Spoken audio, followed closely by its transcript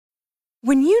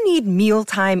When you need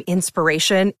mealtime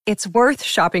inspiration, it's worth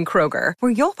shopping Kroger,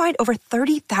 where you'll find over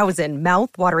 30,000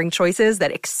 mouth-watering choices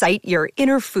that excite your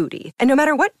inner foodie. And no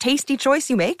matter what tasty choice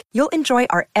you make, you'll enjoy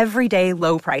our everyday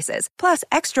low prices, plus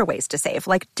extra ways to save,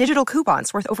 like digital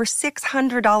coupons worth over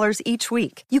 $600 each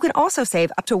week. You can also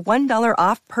save up to $1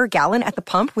 off per gallon at the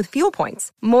pump with fuel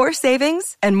points. More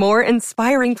savings and more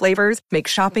inspiring flavors make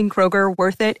shopping Kroger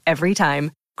worth it every time.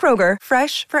 Kroger,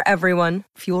 fresh for everyone.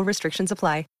 Fuel restrictions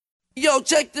apply. Yo,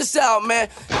 check this out, man.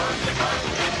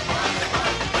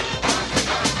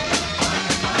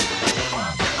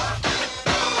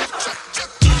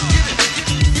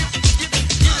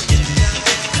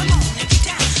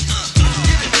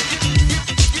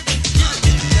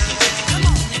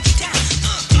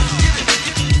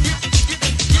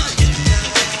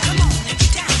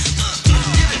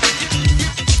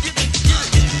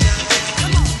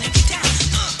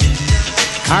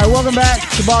 All right, welcome back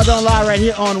to Ball Don't Lie right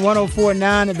here on 104.9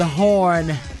 at The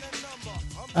Horn.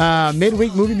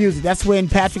 Midweek movie music. That's when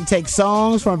Patrick takes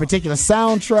songs from a particular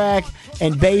soundtrack,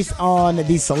 and based on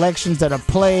the selections that are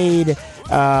played,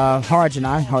 Harge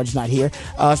is not here,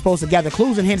 supposed to gather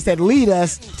clues and hints that lead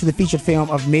us to the featured film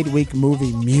of midweek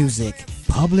movie music.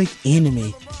 Public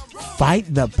Enemy, Fight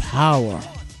the Power.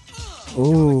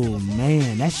 Oh,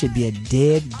 man, that should be a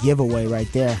dead giveaway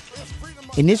right there.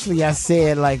 Initially, I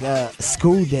said,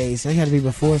 School Days. That had to be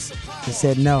before. I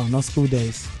said, no School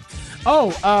Days. Oh,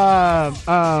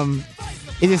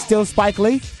 is it still Spike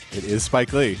Lee? It is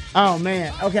Spike Lee. Oh,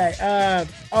 man. Okay.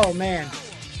 Oh, man.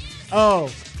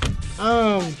 Oh,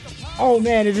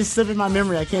 man. It just slipped in my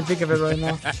memory. I can't think of it right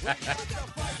now.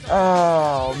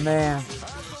 Oh, man.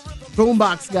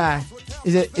 Boombox Guy.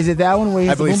 Is it that one where he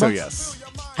has I believe so, boombox? yes.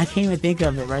 I can't even think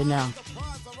of it right now.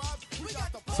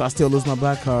 So I still lose my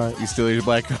black card. You still use your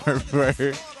black card for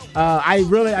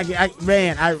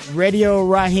Radio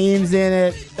Raheem's in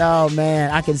it. Oh,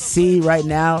 man. I can see right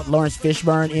now Lawrence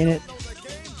Fishburne in it.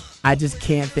 I just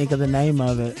can't think of the name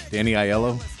of it. Danny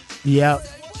Aiello? Yep.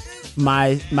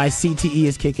 My CTE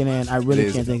is kicking in. I really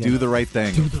can't think of it. Do the Right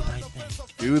Thing. Do the Right Thing.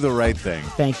 Do the Right Thing.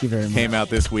 Thank you very much. Came out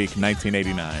this week,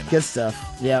 1989. Good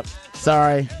stuff. Yep.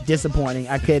 Sorry. Disappointing.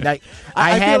 I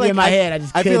had it in my head.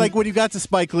 I feel like when you got to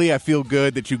Spike Lee, I feel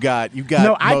good that you got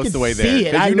most of the way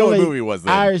there. It. You know what movie it was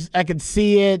then. I could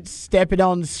see it, stepping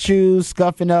on the shoes,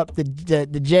 scuffing up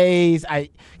the J's. I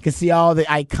could see all the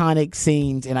iconic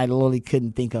scenes, and I literally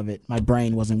couldn't think of it. My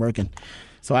brain wasn't working.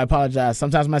 So I apologize.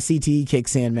 Sometimes my CTE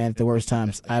kicks in, man, at the worst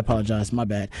times. I apologize. My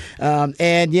bad.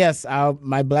 And yes,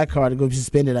 my black card will be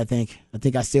suspended, I think. I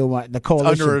think I still want the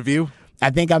coalition. Under review? I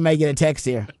think I may get a text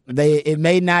here. It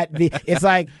may not be. It's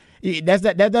like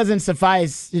that doesn't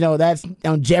suffice. That's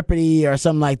on Jeopardy or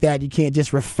something like that. You can't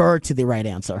just refer to the right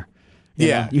answer. You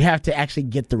know? You have to actually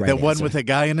get the right answer. The one with a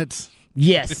guy in it?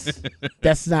 Yes.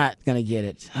 That's not going to get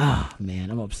it. Oh,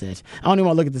 man, I'm upset. I don't even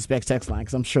want to look at the Specs text line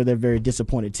because I'm sure they're very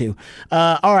disappointed, too.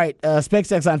 All right, Specs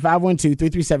text line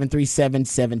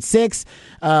 512-337-3776.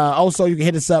 Also, you can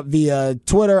hit us up via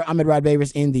Twitter. I'm at Rod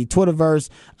Babers in the Twitterverse.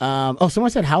 Someone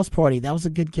said House Party. That was a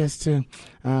good guess, too.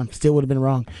 Still would have been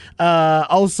wrong.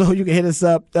 Also, you can hit us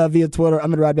up via Twitter.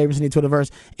 I'm at Rod Babers in the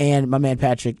Twitterverse. And my man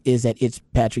Patrick is at It's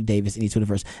Patrick Davis in the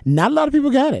Twitterverse. Not a lot of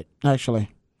people got it, actually.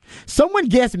 Someone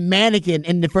guessed Mannequin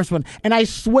in the first one, and I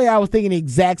swear I was thinking the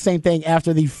exact same thing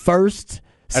after the first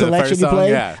selection you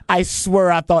played. Yeah. I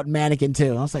swear I thought Mannequin,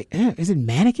 too. I was like, is it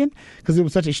Mannequin? Because it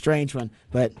was such a strange one.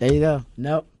 But there you go.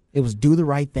 Nope. It was Do the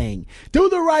Right Thing. Do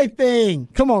the Right Thing.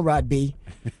 Come on, Rod B.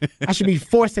 I should be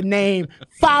forced to name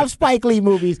 5 Spike Lee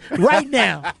movies right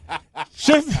now.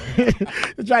 Just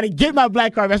to try to get my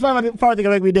black card. That's what part thing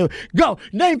make me do. Go.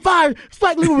 Name 5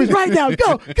 Spike Lee movies right now.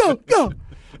 Go.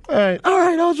 All right,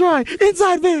 I'll try.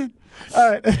 Inside Man.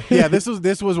 All right. Yeah, this was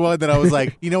one that I was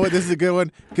like, you know what, this is a good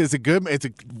one because it's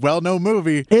a well-known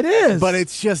movie. It is, but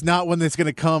it's just not one that's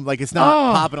gonna come it's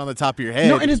not popping on the top of your head.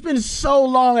 No, and it's been so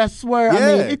long. I swear. Yeah.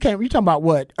 I mean, it came. You talking about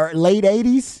what? Late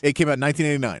 80s? It came out in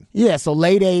 1989. Yeah, so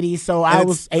late 80s. So I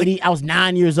was 80. I was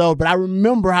 9 years old, but I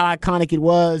remember how iconic it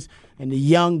was, and the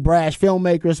young brash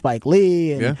filmmaker Spike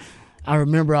Lee, and I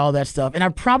remember all that stuff. And I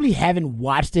probably haven't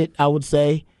watched it. I would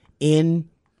say in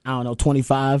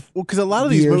 25. Well, because a lot of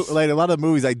these, a lot of the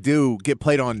movies I do get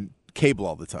played on cable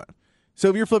all the time. So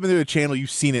if you're flipping through the channel,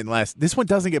 you've seen it this one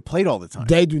doesn't get played all the time.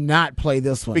 They do not play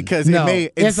this one. Because it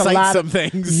may incite some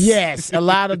things. Yes, a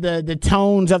lot of the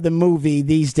tones of the movie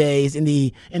these days in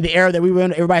the era that we were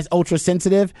in, everybody's ultra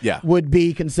sensitive, would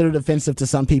be considered offensive to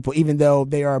some people, even though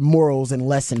they are morals and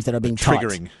lessons that are being taught.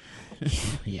 Triggering.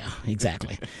 Yeah,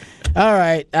 exactly. All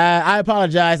right. I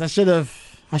apologize. I should have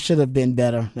I should have been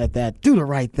better at that. Do the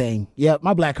right thing. Yep,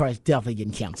 my black card is definitely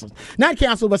getting canceled. Not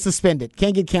canceled, but suspended.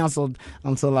 Can't get canceled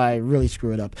until I really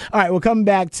screw it up. All right, we're coming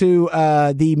back to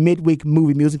the midweek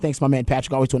movie music. Thanks to my man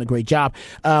Patrick, always doing a great job.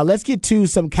 Let's get to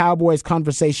some Cowboys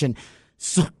conversation.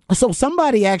 So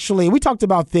somebody actually, we talked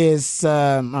about this,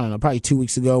 I don't know, probably 2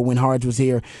 weeks ago when Harge was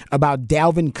here, about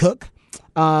Dalvin Cook.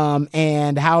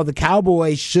 And how the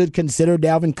Cowboys should consider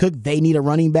Dalvin Cook. They need a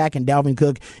running back, and Dalvin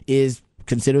Cook is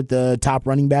considered the top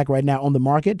running back right now on the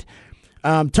market.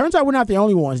 Turns out we're not the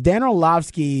only ones. Dan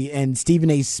Orlovsky and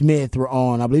Stephen A. Smith were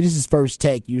on. I believe this is First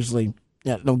Take. Usually,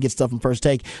 don't get stuff from First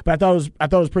Take, but I thought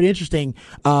it was pretty interesting.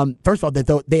 First of all,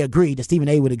 that they agreed that Stephen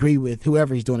A. would agree with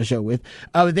whoever he's doing the show with.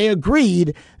 They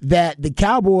agreed that the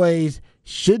Cowboys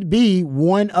should be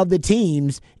one of the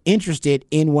teams interested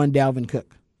in one Dalvin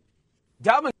Cook.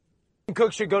 Dalvin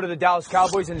Cook should go to the Dallas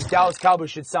Cowboys, and the Dallas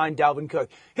Cowboys should sign Dalvin Cook.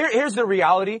 Here's the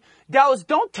reality. Dallas,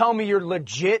 don't tell me you're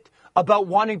legit about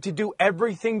wanting to do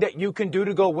everything that you can do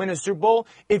to go win a Super Bowl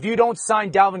if you don't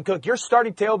sign Dalvin Cook. Your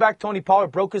starting tailback, Tony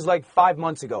Pollard, broke his leg 5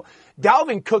 months ago.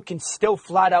 Dalvin Cook can still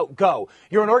flat out go.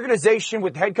 You're an organization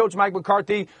with head coach Mike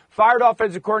McCarthy, fired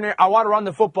offensive coordinator. I want to run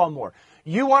the football more.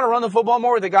 You want to run the football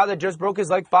more with the guy that just broke his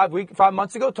leg 5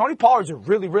 months ago? Tony Pollard's a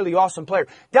really, really awesome player.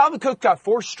 Dalvin Cook got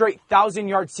 4 straight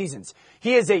 1,000-yard seasons.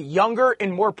 He is a younger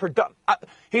and more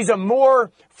he's a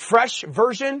more fresh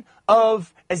version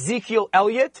of Ezekiel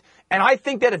Elliott. And I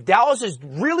think that if Dallas is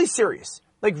really serious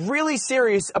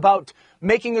about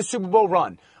making a Super Bowl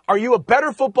run, are you a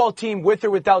better football team with or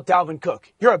without Dalvin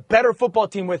Cook? You're a better football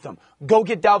team with him. Go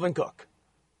get Dalvin Cook.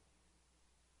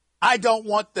 I don't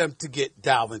want them to get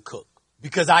Dalvin Cook.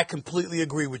 Because I completely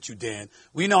agree with you, Dan.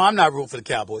 We know I'm not rooting for the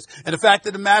Cowboys. And the fact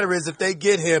of the matter is, if they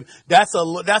get him, that's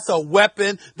a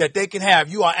weapon that they can have.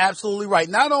 You are absolutely right.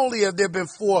 Not only have there been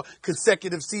 4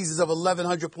 consecutive seasons of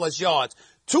 1,100-plus yards,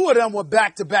 2 of them were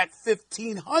back-to-back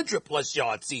 1,500-plus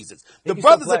yard seasons. The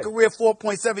brother's a career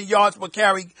 4.7 yards per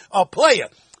carry player.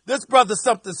 This brother's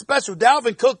something special.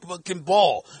 Dalvin Cook can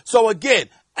ball. So, again,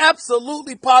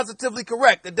 absolutely positively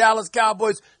correct. The Dallas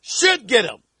Cowboys should get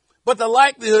him. But the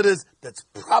likelihood is that's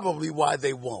probably why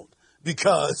they won't,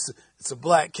 because it's a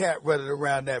black cat running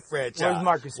around that franchise. Where's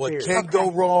Marcus Spears? What can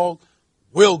go wrong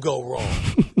will go wrong,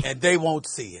 and they won't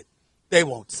see it. They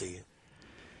won't see it.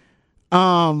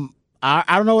 I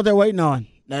don't know what they're waiting on.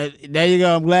 There you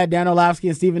go. I'm glad Dan Orlovsky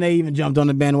and Stephen A. even jumped on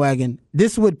the bandwagon.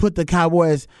 This would put the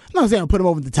Cowboys, I'm not saying put them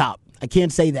over the top. I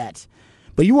can't say that.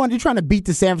 But you're trying to beat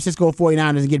the San Francisco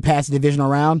 49ers and get past the divisional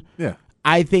round. Yeah.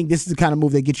 I think this is the kind of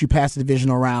move that gets you past the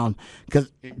divisional round,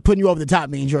 because putting you over the top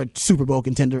means you're a Super Bowl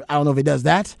contender. I don't know if it does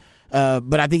that,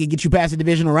 but I think it gets you past the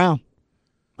divisional round.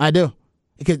 I do.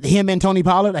 Because him and Tony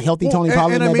Pollard, a healthy Tony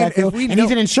Pollard in that backfield, and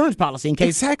he's an insurance policy in case.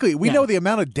 Exactly. We know the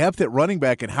amount of depth at running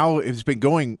back and how it's been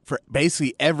going for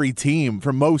basically every team,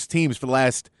 for most teams for the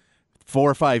last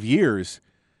 4 or 5 years,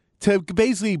 to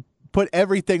basically put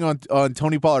everything on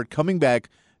Tony Pollard coming back,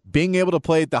 being able to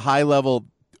play at the high level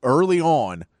early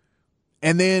on,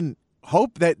 and then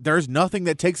hope that there's nothing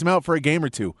that takes him out for a game or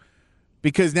two.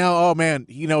 Because now, oh, man,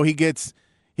 he gets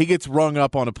rung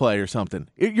up on a play or something.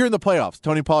 You're in the playoffs.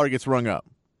 Tony Pollard gets rung up.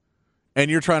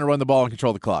 And you're trying to run the ball and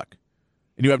control the clock.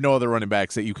 And you have no other running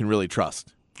backs that you can really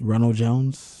trust. Ronald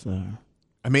Jones.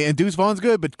 And Deuce Vaughn's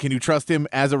good, but can you trust him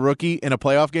as a rookie in a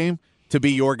playoff game to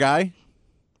be your guy?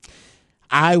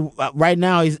 Right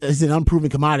now he's an unproven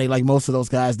commodity like most of those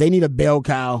guys. They need a bell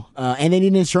cow, and they need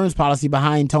an insurance policy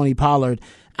behind Tony Pollard.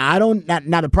 Now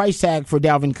the price tag for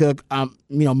Dalvin Cook,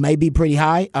 may be pretty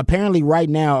high. Apparently, right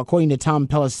now, according to Tom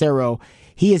Pelissero,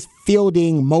 he is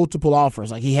fielding multiple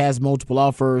offers. Like, he has multiple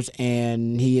offers,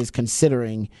 and he is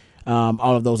considering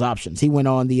all of those options. He went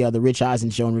on the Rich Eisen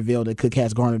show and revealed that Cook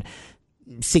has garnered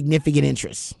significant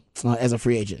interest as a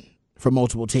free agent for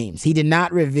multiple teams. He did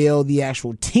not reveal the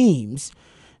actual teams.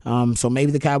 So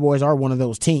maybe the Cowboys are one of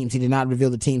those teams. He did not reveal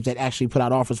the teams that actually put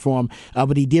out offers for him,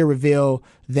 but he did reveal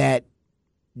that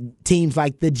teams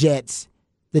like the Jets,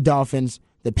 the Dolphins,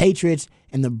 the Patriots,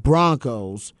 and the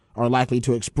Broncos are likely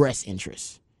to express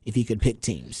interest if he could pick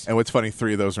teams. And what's funny,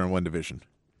 3 of those are in one division.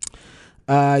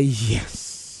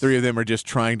 Yes. 3 of them are just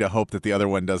trying to hope that the other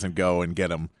one doesn't go and get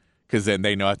them, because then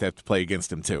they know they have to play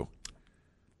against him too.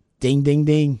 Ding, ding,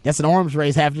 ding. That's an arms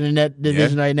race happening in that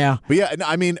division right now. But yeah,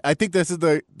 I think this is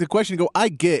the question to go. I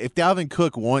get if Dalvin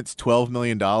Cook wants $12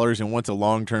 million and wants a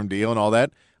long-term deal and all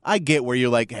that, I get where you're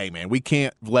like, hey, man, we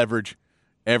can't leverage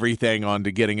everything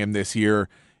onto getting him this year.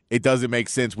 It doesn't make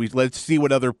sense. Let's see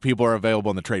what other people are available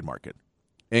in the trade market,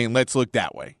 and let's look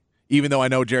that way. Even though I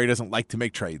know Jerry doesn't like to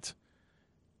make trades.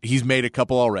 He's made a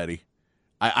couple already.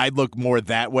 I'd look more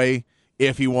that way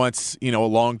if he wants, a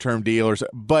long-term deal or so.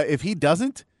 But if he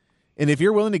doesn't, and if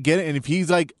you're willing to get it, and if he's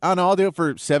like, I don't know, I'll do it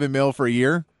for $7 million for a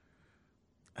year,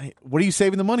 what are you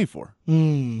saving the money for?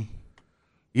 That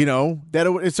at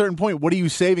a certain point, what are you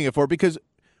saving it for? Because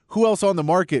who else on the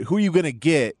market, who are you going to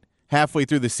get halfway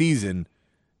through the season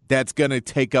that's going to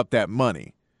take up that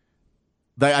money?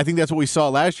 I think that's what we saw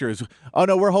last year is, oh,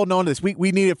 no, we're holding on to this.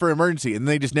 We need it for emergency, and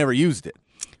they just never used it.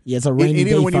 Yeah, it's a rainy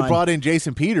day even when fund. you brought in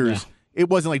Jason Peters, it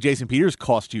wasn't like Jason Peters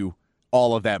cost you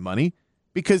all of that money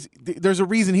because there's a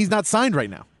reason he's not signed right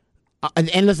now.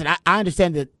 And listen, I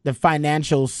understand the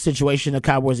financial situation the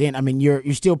Cowboys in. I mean,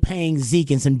 you're still paying Zeke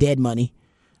in some dead money.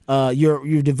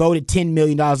 You've devoted $10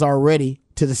 million already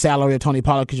to the salary of Tony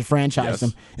Pollard because you franchised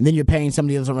him, and then you're paying some of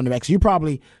the other running backs. So you're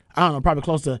probably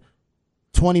close to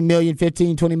 $20 million,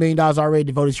 $20 million already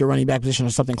devoted to your running back position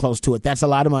or something close to it. That's a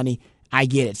lot of money. I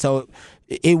get it. So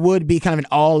it would be kind of an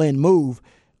all-in move.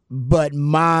 But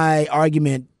my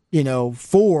argument,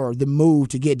 for the move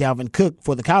to get Dalvin Cook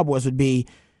for the Cowboys would be,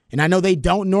 and I know they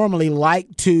don't normally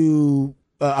like to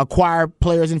acquire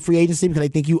players in free agency because they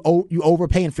think you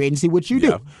overpay in free agency, which you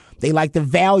do. They like the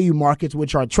value markets,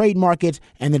 which are trade markets,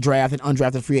 and the draft and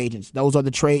undrafted free agents. Those are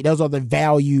the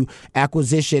value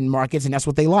acquisition markets, and that's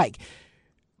what they like.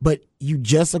 But you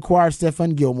just acquired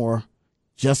Stephon Gilmore,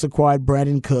 just acquired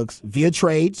Brandon Cooks via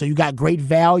trade, so you got great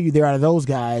value there out of those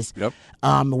guys. Yep.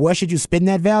 Where should you spend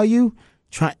that value?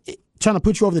 Trying to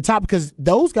put you over the top because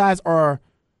those guys are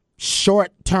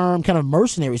short-term kind of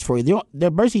mercenaries for you. They're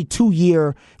basically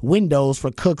 2-year windows for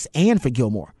Cooks and for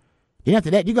Gilmore. Then after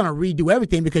that, you're going to redo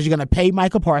everything because you're going to pay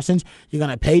Michael Parsons. You're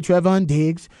going to pay Trevon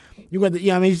Diggs. You're going to,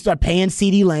 you start paying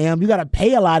CeeDee Lamb. You got to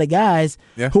pay a lot of guys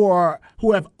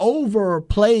who have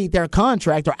overplayed their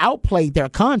contract or outplayed their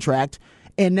contract,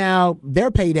 and now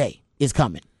their payday is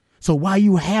coming. So while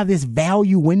you have this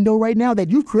value window right now that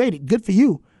you've created, good for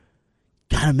you,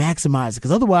 got to maximize it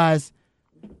because otherwise,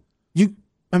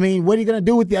 what are you going to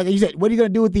do with what are you going to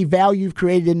do with the value you've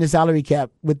created in the salary cap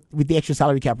with the extra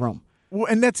salary cap room? Well,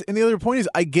 and the other point is,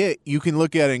 I get you can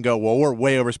look at it and go, well, we're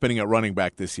way overspending at running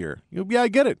back this year. Yeah, I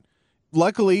get it.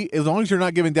 Luckily, as long as you're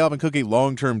not giving Dalvin Cook a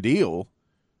long-term deal,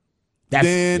 that's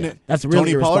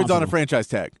really Tony Pollard's on a franchise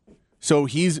tag. So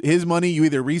his money, you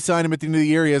either re-sign him at the end of the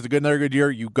year, he has another good year,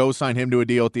 you go sign him to a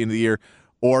deal at the end of the year,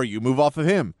 or you move off of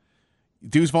him.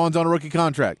 Deuce Vaughn's on a rookie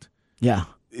contract. Yeah.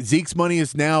 Zeke's money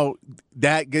is now,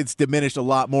 that gets diminished a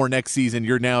lot more next season.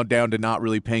 You're now down to not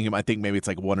really paying him. I think maybe it's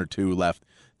like 1 or 2 left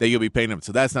that you'll be paying him.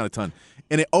 So that's not a ton.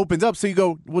 And it opens up. So you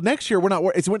go, well, next year we're not,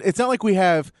 it's not like we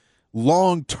have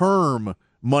long-term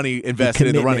money invested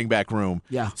in the running back room.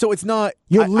 Yeah. So it's not.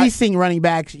 You're leasing running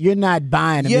backs. You're not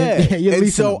buying them. Yeah. You're and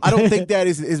leasing so them. I don't think that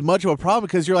is much of a problem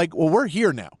because you're like, well, we're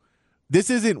here now. We've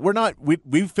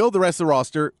filled the rest of the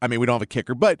roster. I mean, we don't have a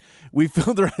kicker, but we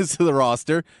filled the rest of the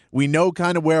roster. We know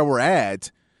kind of where we're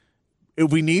at. If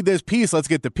we need this piece, let's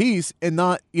get the piece and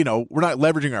not, we're not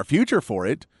leveraging our future for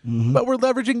it, but we're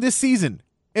leveraging this season.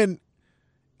 And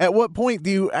at what point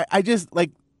do I just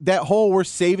like that whole we're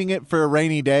saving it for a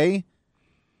rainy day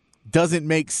doesn't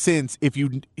make sense if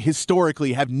you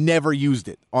historically have never used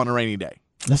it on a rainy day.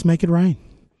 Let's make it rain.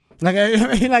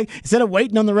 Like instead of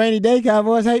waiting on the rainy day,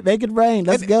 Cowboys, hey, make it rain.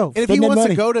 Let's go. And if he wants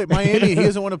to go to Miami and he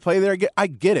doesn't want to play there, I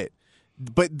get it.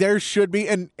 But there should be,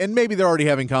 and maybe they're already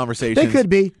having conversations. They could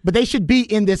be, but they should be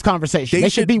in this conversation. They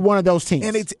should be one of those teams.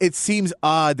 And it seems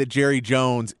odd that Jerry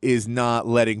Jones is not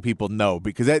letting people know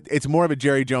because it's more of a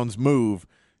Jerry Jones move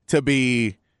to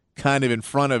be kind of in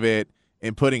front of it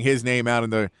and putting his name out in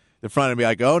the front and be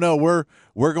like, oh no,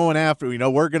 we're going after,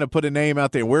 we're going to put a name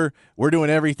out there. We're doing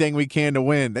everything we can to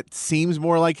win. That seems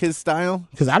more like his style.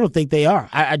 Because I don't think they are.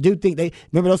 I do think they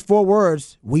remember those 4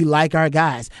 words. We like our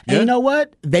guys. And you know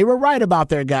what? They were right about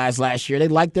their guys last year. They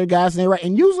liked their guys, and they're right.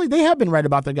 And usually they have been right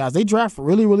about their guys. They draft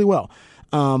really, really well.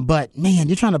 But man,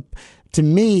 you're trying to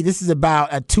me, this is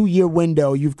about a 2-year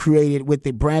window you've created with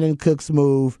the Brandon Cooks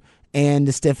move and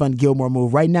the Stephon Gilmore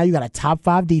move. Right now, you got a top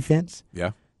 5 defense.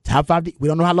 Yeah. Top 5. We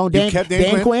don't know how long Dan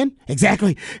Quinn.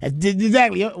 Exactly.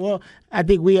 Well, I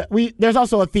think we. There's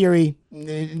also a theory,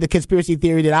 the conspiracy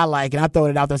theory that I like, and I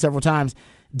thrown it out there several times.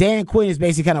 Dan Quinn is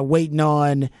basically kind of waiting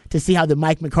on to see how the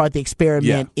Mike McCarthy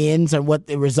experiment ends and what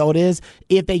the result is.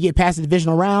 If they get past the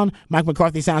divisional round, Mike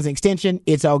McCarthy signs an extension.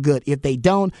 It's all good. If they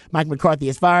don't, Mike McCarthy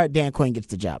is fired. Dan Quinn gets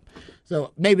the job.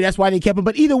 So maybe that's why they kept him.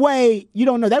 But either way, you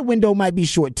don't know. That window might be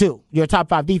short too. Your top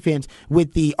 5 defense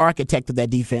with the architect of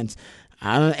that defense.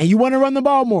 And you want to run the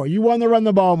ball more.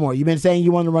 You've been saying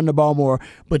you want to run the ball more,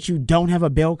 but you don't have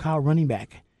a bell cow running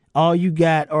back. All you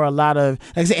got are a lot of,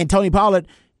 like I said, and Tony Pollard,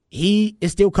 he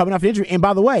is still coming off an injury. And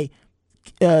by the way,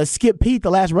 Skip Peete,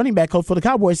 the last running back coach for the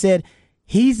Cowboys, said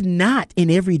he's not an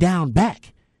every down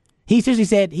back. He seriously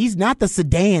said he's not the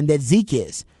sedan that Zeke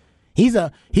is. He's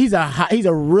a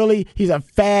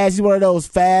fast. He's one of those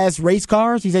fast race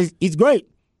cars. He says he's great.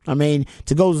 I mean,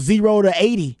 to go 0 to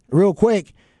 80 real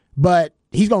quick, but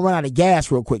he's gonna run out of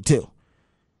gas real quick too.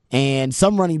 And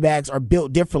some running backs are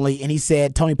built differently. And he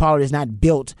said Tony Pollard is not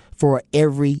built for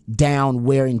every down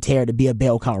wear and tear to be a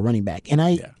bell cow running back. And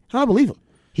I believe him.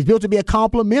 He's built to be a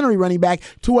complementary running back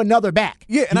to another back.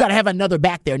 Yeah, you got to have another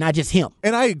back there, not just him.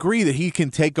 And I agree that he can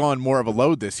take on more of a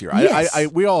load this year. Yes.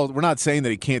 We're not saying that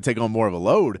he can't take on more of a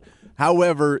load.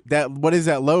 However, what is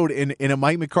that load in a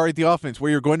Mike McCarthy offense where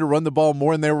you're going to run the ball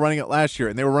more than they were running it last year,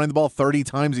 and they were running the ball 30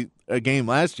 times a game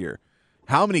last year?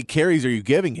 How many carries are you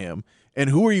giving him, and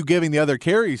who are you giving the other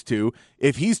carries to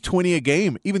if he's 20 a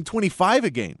game, even 25 a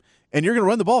game, and you're going to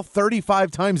run the ball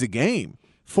 35 times a game,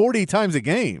 40 times a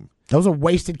game? Those are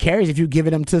wasted carries if you're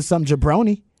giving them to some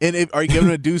jabroni. And are you giving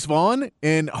him to Deuce Vaughn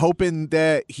and hoping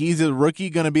that he's a rookie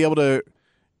going to be able to,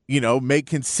 make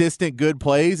consistent good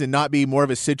plays and not be more of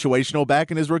a situational back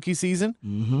in his rookie season?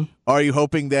 Mm-hmm. Are you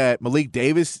hoping that Malik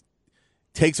Davis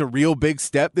takes a real big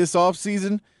step this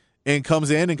offseason and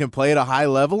comes in and can play at a high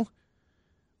level?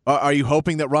 Are you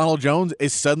hoping that Ronald Jones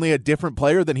is suddenly a different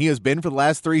player than he has been for the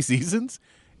last 3 seasons?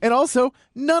 And also,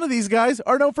 none of these guys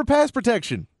are known for pass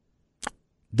protection.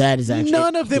 That is actually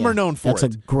none of them are known for That's a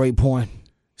great point.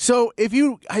 So if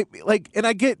I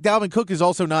get Dalvin Cook is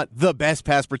also not the best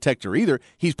pass protector either.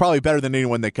 He's probably better than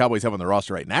anyone that Cowboys have on the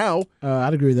roster right now.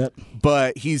 I'd agree with that.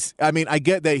 But I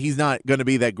get that he's not going to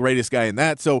be that greatest guy in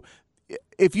that. So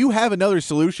if you have another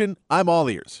solution, I'm all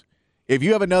ears. If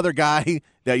you have another guy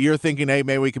that you're thinking, hey,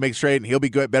 maybe we can make straight and he'll be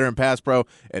good, better in pass pro,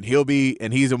 and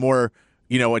he's a more,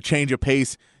 a change of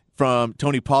pace from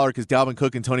Tony Pollard, because Dalvin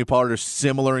Cook and Tony Pollard are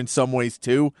similar in some ways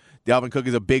too. Dalvin Cook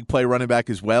is a big play running back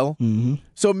as well. Mm-hmm.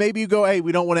 So maybe you go, hey,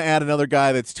 we don't want to add another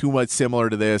guy that's too much similar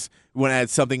to this. We want to add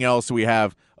something else so we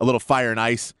have a little fire and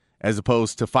ice as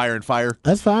opposed to fire and fire.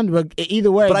 That's fine, but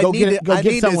either way, but go get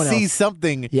someone to see else.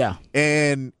 Something. Yeah.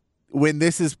 And when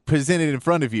this is presented in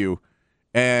front of you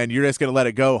and you're just going to let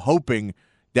it go, hoping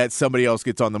that somebody else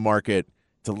gets on the market,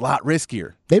 it's a lot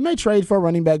riskier. They may trade for a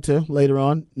running back too later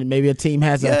on. Maybe a team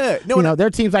has there are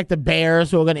teams like the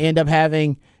Bears who are going to end up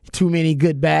having too many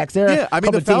good backs. There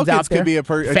the Falcons could be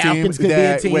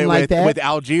a team like that. With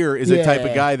Algier is a type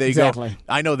of guy they exactly. go.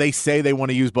 I know they say they want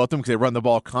to use both of them because they run the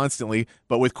ball constantly,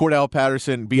 but with Cordell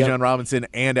Patterson, Bijan Robinson,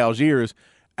 and Algiers,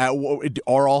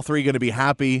 are all three going to be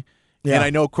happy? Yeah. And I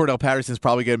know Cordell Patterson's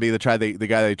probably going to be the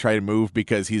guy they try to move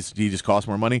because he just costs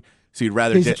more money. So you'd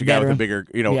rather ditch a guy with a bigger,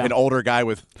 an older guy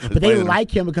with. But they like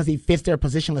him because he fits their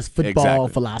positionless football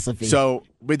philosophy. So,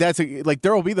 but that's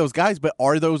there will be those guys, but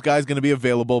are those guys going to be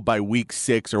available by week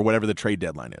 6 or whatever the trade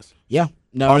deadline is? Yeah.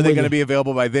 No. Are they going to be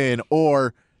available by then,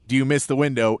 or do you miss the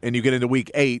window and you get into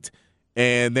week 8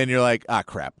 and then you're like,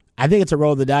 crap? I think it's a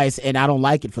roll of the dice, and I don't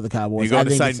like it for the Cowboys. You going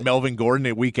to sign Melvin Gordon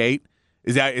at week 8?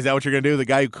 Is that what you're going to do? The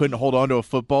guy who couldn't hold on to a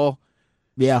football?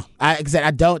 Yeah, I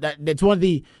don't. It's one of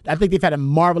the. I think they've had a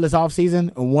marvelous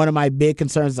offseason. And one of my big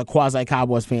concerns as a quasi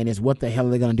Cowboys fan is what the hell are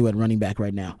they going to do at running back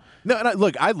right now? No,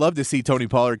 look, I'd love to see Tony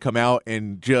Pollard come out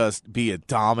and just be a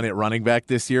dominant running back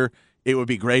this year. It would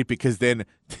be great because then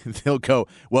they'll go,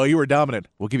 well, you were dominant.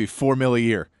 We'll give you $4 million a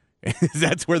year.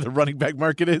 That's where the running back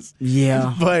market is.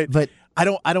 Yeah, but I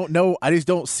don't know. I just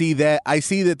don't see that. I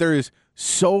see that there is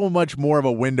so much more of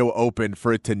a window open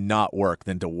for it to not work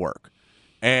than to work.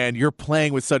 And you're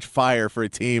playing with such fire for a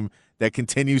team that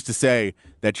continues to say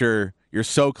that you're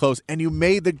so close. And you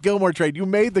made the Gilmore trade. You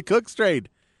made the Cooks trade.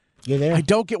 You're there. I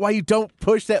don't get why you don't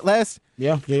push that last.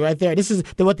 Yeah, you're right there. This is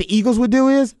what the Eagles would do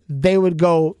is they would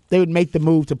make the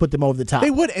move to put them over the top.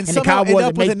 They would, and the somehow Cowboys end up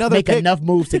would with another make pick. enough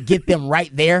moves to get them right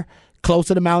there, close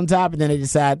to the mountaintop, and then they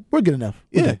decide we're good enough.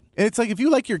 Yeah, and it's like if you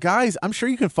like your guys, I'm sure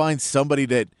you can find somebody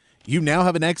that you now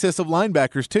have an excess of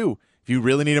linebackers too. If you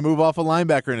really need to move off a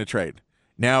linebacker in a trade.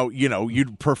 Now,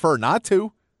 you'd prefer not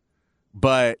to,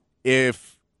 but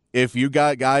if you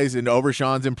got guys and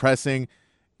Overshawn's impressing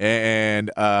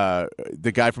and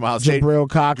the guy from Ohio State, Jabril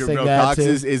Cox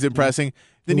is impressing,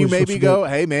 then you maybe go,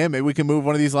 hey, man, maybe we can move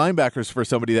one of these linebackers for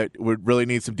somebody that would really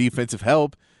need some defensive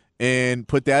help and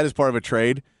put that as part of a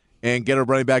trade and get a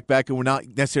running back and would not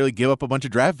necessarily give up a bunch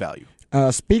of draft value.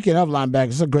 Speaking of linebackers,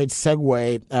 it's a great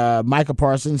segue. Micah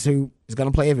Parsons, who is going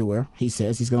to play everywhere, he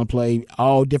says he's going to play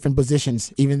all different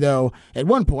positions, even though at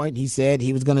one point he said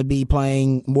he was going to be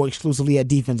playing more exclusively at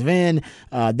defensive end.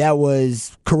 That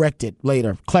was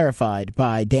clarified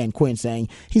by Dan Quinn, saying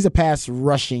he's a pass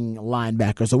rushing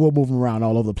linebacker, so we'll move him around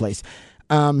all over the place.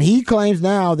 He claims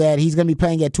now that he's going to be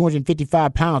playing at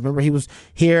 255 pounds. Remember, he was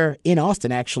here in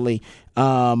Austin, actually,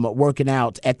 working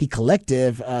out at the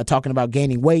Collective, talking about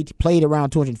gaining weight. He played around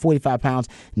 245 pounds.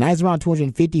 Now he's around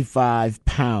 255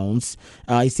 pounds.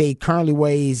 He said he currently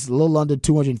weighs a little under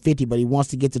 250, but he wants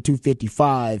to get to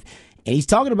 255. And he's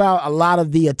talking about a lot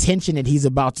of the attention that he's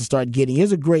about to start getting.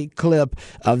 Here's a great clip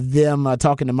of them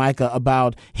talking to Micah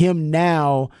about him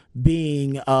now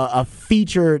being a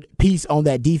featured piece on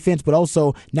that defense, but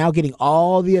also now getting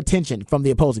all the attention from the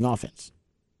opposing offense.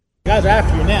 Guys are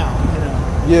after you now.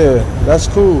 Yeah, that's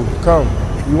cool. Come.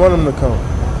 You want them to come.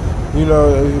 You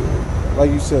know, like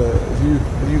you said,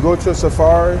 if you go to a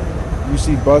safari, you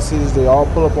see buses, they all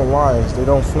pull up on lines. They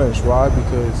don't flinch. Why?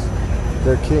 Because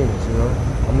they're kings, you know.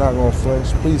 I'm not going to flinch.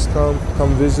 Please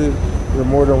come visit. You're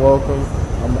more than welcome.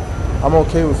 I'm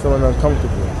okay with feeling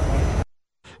uncomfortable.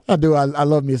 I do. I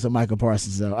love me some Micah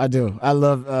Parsons, though. I do. I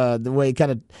love the way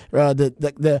kind of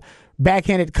the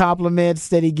backhanded compliments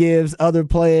that he gives other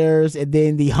players, and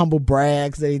then the humble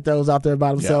brags that he throws out there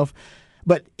about himself. Yeah.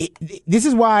 But this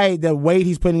is why the weight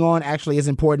he's putting on actually is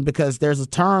important, because there's a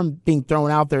term being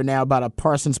thrown out there now about a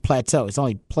Parsons plateau. It's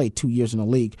only played 2 years in the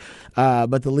league.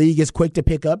 But the league is quick to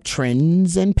pick up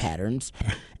trends and patterns.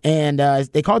 And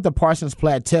they call it the Parsons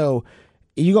plateau.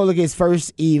 You go look at his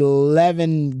first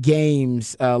 11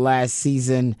 games last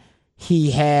season. He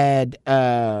had,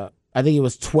 I think it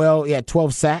was 12. He had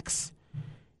 12 sacks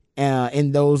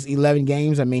in those 11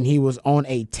 games. I mean, he was on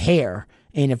a tear.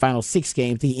 In the final 6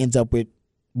 games, he ends up with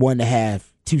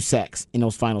 1.5, 2 sacks in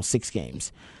those final 6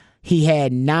 games. He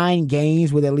had 9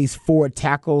 games with at least 4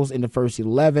 tackles in the first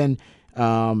 11,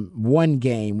 1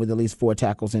 game with at least 4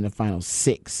 tackles in the final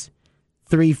 6.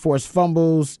 3 forced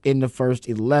fumbles in the first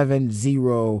 11,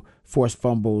 0 forced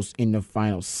fumbles in the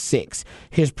final 6.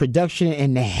 His production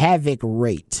and the havoc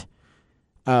rate,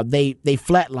 they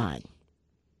flatline.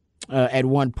 At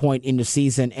one point in the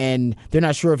season, and they're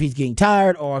not sure if he's getting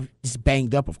tired or just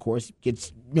banged up. Of course,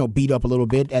 gets beat up a little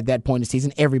bit at that point in the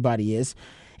season. Everybody is,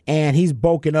 and he's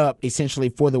bulking up essentially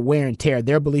for the wear and tear.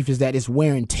 Their belief is that it's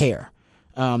wear and tear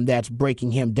that's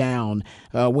breaking him down.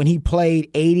 When he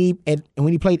played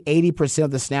 80%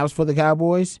 of the snaps for the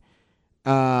Cowboys, they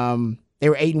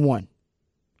were 8-1.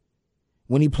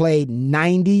 When he played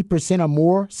 90% or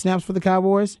more snaps for the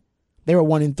Cowboys, they were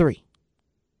 1-3.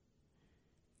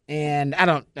 And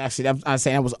I'm saying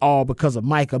that was all because of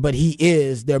Micah, but he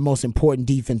is their most important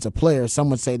defensive player. Some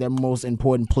would say their most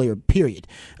important player, period,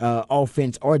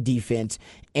 offense or defense.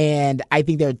 And I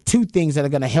think there are 2 things that are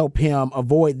going to help him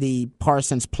avoid the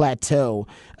Parsons plateau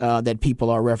that people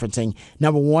are referencing.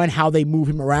 Number one, how they move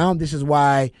him around. This is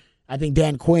why I think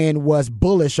Dan Quinn was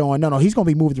bullish on, no, he's going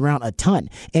to be moved around a ton.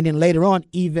 And then later on,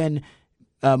 even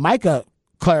Micah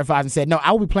clarified and said, no,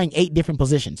 I will be playing 8 different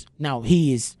positions. Now,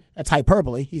 that's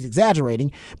hyperbole. He's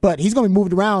exaggerating, but he's going to be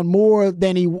moved around more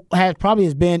than he has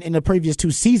been in the previous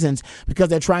 2 seasons, because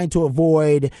they're trying to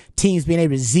avoid teams being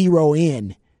able to zero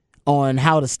in on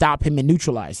how to stop him and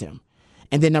neutralize him.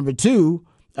 And then number 2,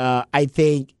 I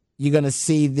think you're going to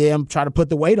see them try to put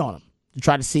the weight on him to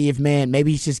try to see if,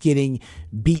 maybe he's just getting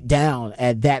beat down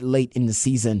at that late in the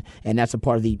season, and that's a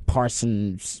part of the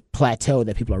Parsons plateau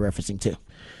that people are referencing too.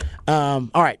 All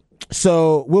right.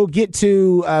 So we'll get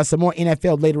to some more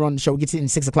NFL later on in the show. We'll get to it in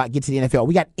 6 o'clock, get to the NFL.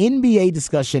 We got NBA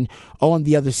discussion on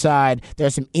the other side.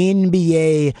 There's some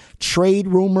NBA trade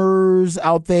rumors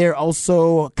out there.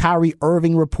 Also, Kyrie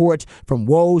Irving report from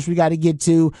Woj we got to get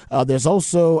to. There's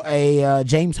also a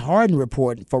James Harden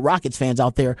report for Rockets fans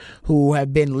out there who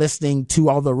have been listening to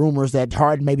all the rumors that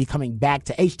Harden may be coming back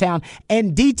to H-Town,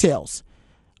 and details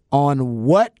on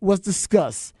what was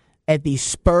discussed at the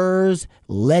Spurs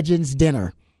Legends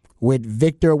Dinner with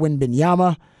Victor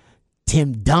Wembanyama,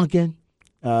 Tim Duncan,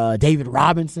 David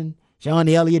Robinson, Sean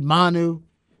Elliott, Manu.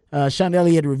 Sean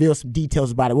Elliott revealed some details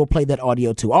about it. We'll play that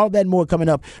audio too. All that and more coming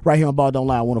up right here on Ball Don't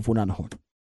Lie on 104.9 The Horn.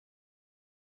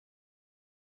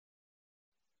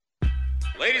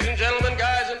 Ladies and gentlemen,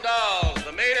 guys and dolls,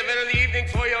 the main event of the evening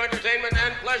for your entertainment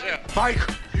and pleasure. Mike,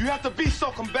 you have to be so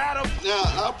combative. Now,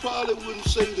 I probably wouldn't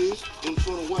say this in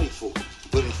front of white folk,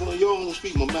 but in front of y'all, I'm gonna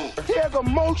speak my mind. He has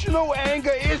emotional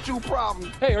anger issue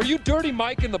problem. Hey, are you Dirty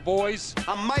Mike and the boys?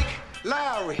 I'm Mike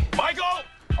Lowry. Michael!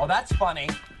 Oh, that's funny.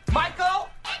 Michael!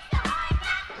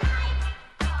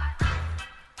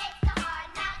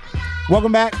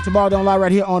 Welcome back to Ball Don't Lie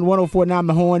right here on 104.9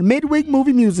 The Horn. Midweek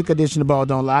movie music edition of Ball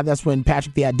Don't Lie. That's when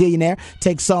Patrick the Idillionaire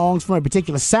takes songs from a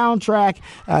particular soundtrack,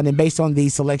 and then based on the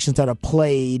selections that are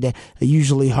played,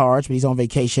 usually Harge, but he's on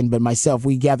vacation, but myself,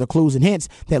 we gather clues and hints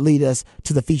that lead us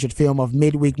to the featured film of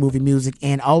midweek movie music.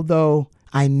 And although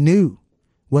I knew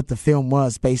what the film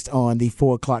was based on the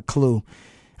 4 o'clock clue.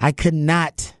 I could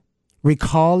not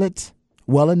recall it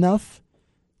well enough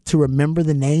to remember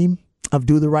the name of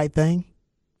Do the Right Thing.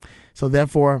 So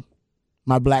therefore,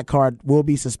 my black card will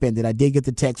be suspended. I did get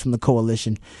the text from the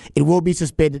coalition. It will be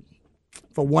suspended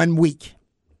for 1 week.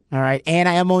 All right. And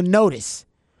I am on notice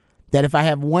that if I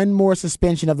have one more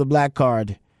suspension of the black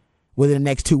card within the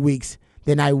next 2 weeks,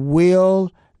 then I will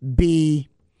be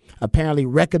apparently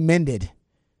recommended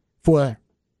for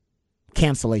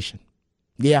cancellation.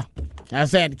 Yeah. I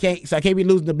said, so I can't be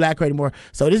losing the black card anymore.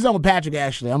 So this is on Patrick,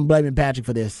 actually. I'm blaming Patrick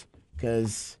for this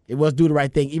because it was Do the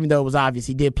Right Thing, even though it was obvious.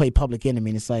 He did play Public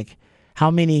Enemy. And it's like,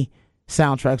 how many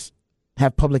soundtracks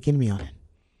have Public Enemy on it?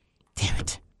 Damn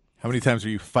it. How many times are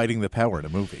you fighting the power in a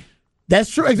movie? That's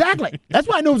true. Exactly. That's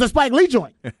why I knew it was a Spike Lee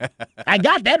joint. I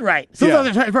got that right. As soon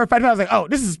as I heard Fight, I was like, oh,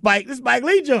 this is Spike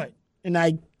Lee joint. And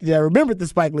I remembered the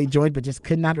Spike Lee joint, but just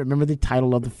could not remember the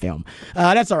title of the film.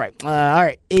 That's all right. All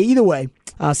right. Either way,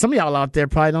 some of y'all out there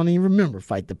probably don't even remember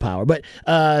Fight the Power. But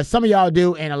some of y'all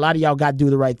do, and a lot of y'all got to do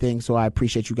the right thing. So I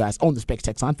appreciate you guys on the Specs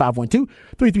text line,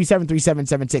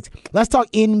 512-337-3776. Let's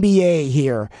talk NBA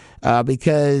here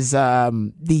because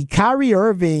the Kyrie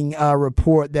Irving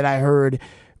report that I heard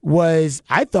was,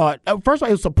 I thought, first of all,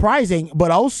 it was surprising,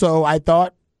 but also I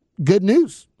thought good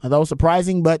news. I thought it was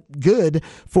surprising, but good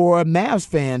for Mavs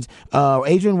fans.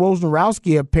 Adrian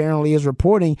Wojnarowski apparently is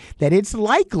reporting that it's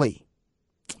likely,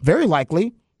 very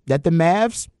likely, that the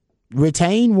Mavs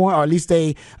retain one, or at least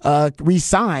they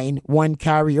re-sign one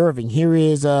Kyrie Irving. Here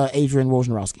is Adrian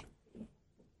Wojnarowski.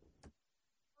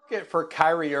 For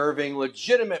Kyrie Irving,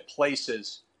 legitimate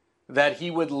places that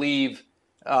he would leave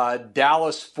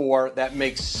Dallas for that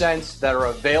makes sense, that are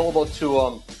available to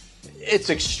him,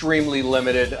 it's extremely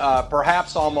limited,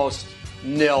 perhaps almost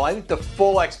nil. I think the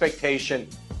full expectation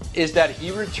is that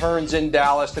he returns in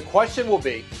Dallas. The question will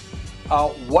be,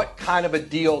 what kind of a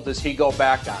deal does he go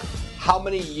back on? How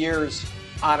many years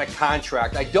on a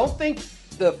contract? I don't think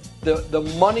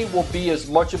the money will be as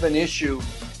much of an issue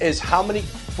as how many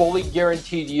fully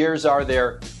guaranteed years are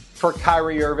there for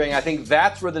Kyrie Irving. I think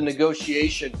that's where the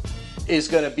negotiation is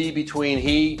going to be between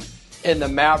he and the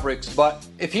Mavericks. But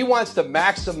if he wants to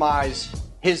maximize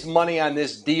his money on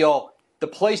this deal, the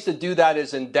place to do that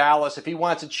is in Dallas. If he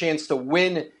wants a chance to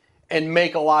win and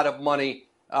make a lot of money,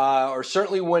 or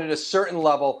certainly win at a certain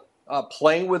level,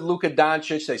 playing with Luka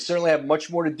Doncic, they certainly have much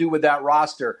more to do with that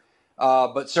roster,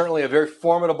 but certainly a very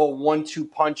formidable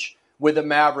 1-2 punch with the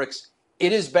Mavericks.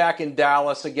 It is back in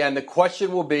Dallas. Again, the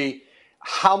question will be,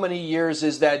 how many years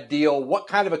is that deal? What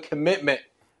kind of a commitment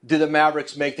do the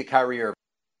Mavericks make to Kyrie Irving?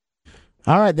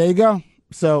 All right, there you go.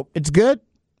 So it's good.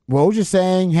 Woj is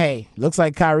saying, hey, looks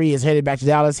like Kyrie is headed back to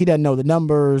Dallas. He doesn't know the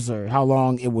numbers or how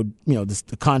long it would,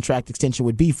 the contract extension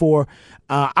would be for.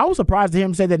 I was surprised to hear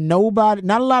him say that not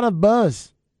a lot of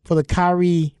buzz for the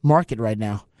Kyrie market right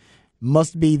now.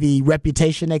 Must be the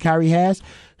reputation that Kyrie has.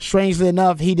 Strangely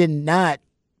enough, he did not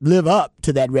live up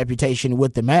to that reputation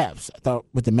with the Mavs. I thought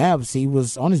with the Mavs, he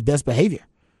was on his best behavior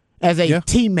as a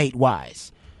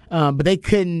teammate-wise. But they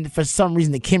couldn't, for some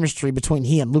reason, the chemistry between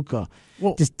he and Luka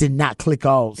just did not click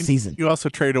all season. You also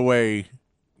trade away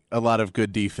a lot of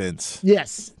good defense.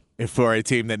 Yes. For a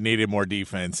team that needed more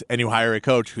defense, and you hire a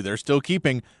coach who they're still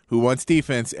keeping, who wants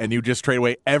defense, and you just trade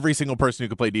away every single person who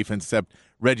could play defense except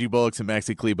Reggie Bullocks and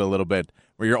Maxi Kleber a little bit,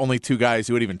 where you're only two guys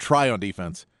who would even try on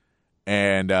defense.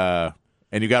 And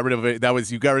you got rid of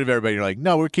it. You got rid of everybody. You're like,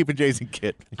 no, we're keeping Jason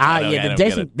Kidd.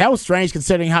 That was strange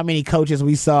considering how many coaches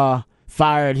we saw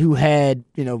fired who had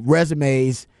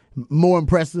resumes more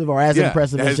impressive or as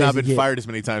impressive as Jason has not been Kidd. fired as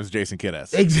many times as Jason Kidd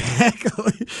has.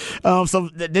 Exactly. So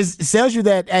this tells you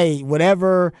that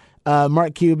whatever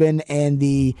Mark Cuban and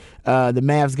the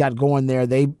Mavs got going there,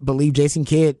 they believe Jason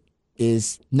Kidd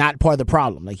is not part of the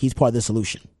problem. Like, he's part of the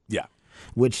solution. Yeah.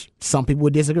 Which some people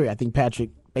would disagree. I think Patrick,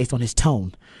 based on his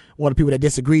tone, one of the people that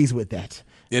disagrees with that.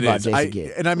 It is.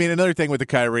 Another thing with the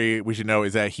Kyrie we should know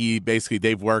is that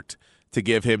they've worked to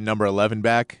give him number 11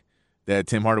 back, that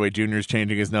Tim Hardaway Jr. is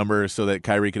changing his number so that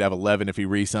Kyrie could have 11 if he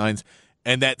re-signs.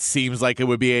 And that seems like it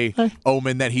would be a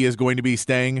omen that he is going to be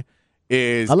staying.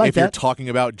 You're talking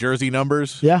about jersey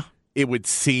numbers, it would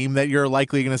seem that you're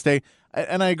likely going to stay.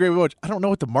 And I agree with Woj. I don't know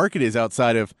what the market is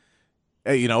outside of,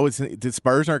 the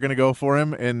Spurs aren't going to go for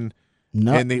him, and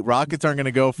the Rockets aren't going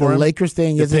to go for him. The Lakers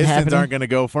thing isn't happening. The Pistons aren't going to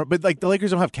go for him. But the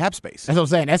Lakers don't have cap space. That's what I'm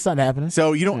saying. That's not happening.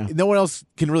 So no one else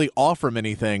can really offer him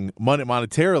anything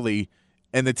monetarily.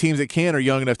 And the teams that can are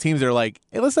young enough teams that are like,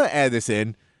 hey, let's not add this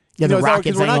in. Yeah, the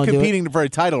Rockets we're not competing for a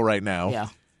title right now. Yeah.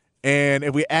 And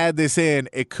if we add this in,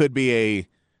 it could be a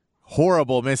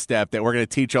horrible misstep that we're going to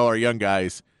teach all our young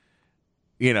guys,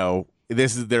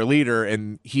 this is their leader,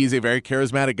 and he's a very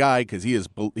charismatic guy because he's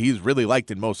really liked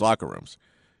in most locker rooms.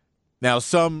 Now,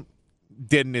 some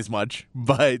didn't as much,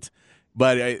 but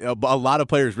a lot of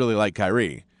players really like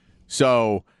Kyrie.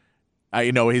 So,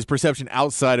 his perception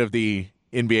outside of the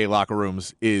NBA locker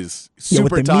rooms is super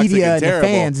with the toxic media and terrible.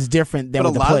 The fans is different than but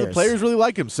with a the lot players. of the players really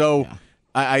like him. So,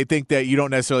 I think that you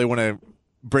don't necessarily want to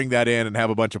bring that in and have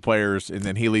a bunch of players, and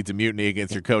then he leads a mutiny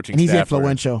against your coaching and he's staff.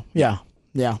 influential. Yeah.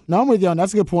 No, I'm with you on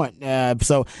that's a good point.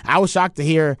 So I was shocked to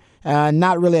hear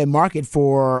not really a market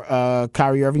for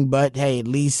Kyrie Irving, but hey, at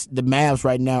least the Mavs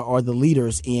right now are the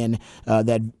leaders in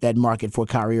that market for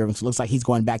Kyrie Irving. So it looks like he's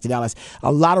going back to Dallas.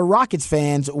 A lot of Rockets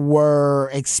fans were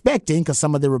expecting, because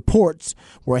some of the reports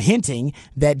were hinting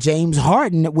that James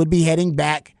Harden would be heading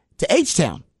back to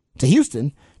H-Town, to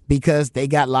Houston, because they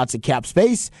got lots of cap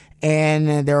space.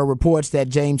 And there are reports that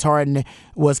James Harden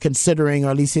was considering,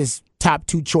 or at least his top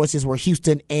two choices were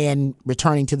Houston and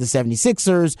returning to the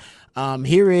 76ers.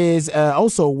 Here is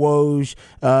also Woj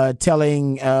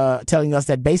telling us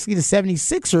that basically the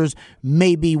 76ers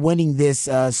may be winning this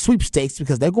sweepstakes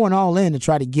because they're going all in to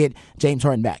try to get James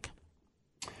Harden back.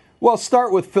 Well,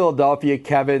 start with Philadelphia,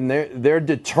 Kevin. They're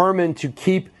determined to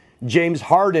keep James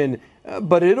Harden,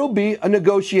 but it'll be a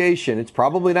negotiation. It's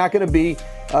probably not going to be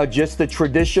just the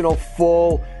traditional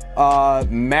full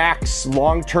max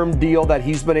long-term deal that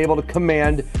he's been able to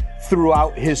command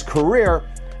throughout his career.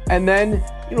 And then,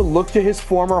 look to his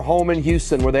former home in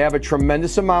Houston, where they have a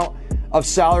tremendous amount of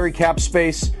salary cap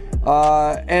space.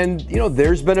 And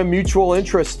there's been a mutual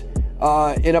interest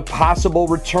in a possible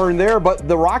return there. But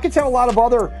the Rockets have a lot of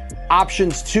other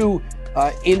options too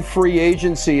in free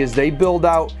agency as they build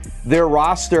out their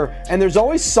roster. And there's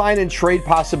always sign and trade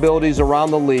possibilities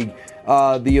around the league.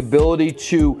 The ability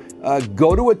to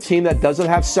go to a team that doesn't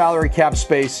have salary cap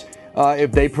space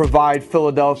if they provide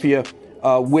Philadelphia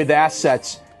with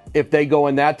assets, if they go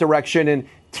in that direction. And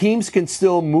teams can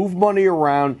still move money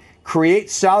around, create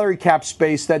salary cap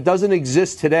space that doesn't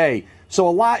exist today. So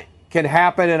a lot can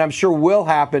happen, and I'm sure will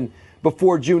happen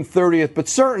before June 30th. But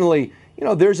certainly,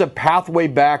 there's a pathway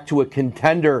back to a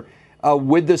contender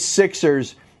with the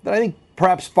Sixers that I think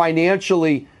perhaps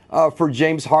financially for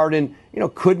James Harden,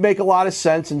 could make a lot of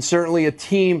sense. And certainly a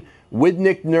team with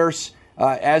Nick Nurse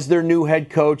as their new head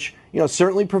coach,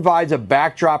 certainly provides a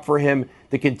backdrop for him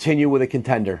to continue with a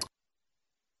contender.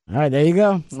 All right, there you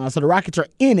go. So the Rockets are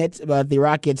in it, but the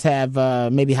Rockets have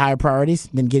maybe higher priorities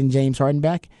than getting James Harden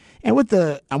back. And with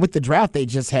the draft they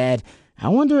just had, I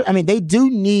wonder, they do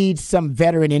need some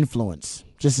veteran influence.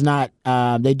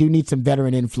 They do need some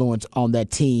veteran influence on that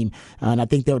team. And I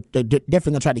think they're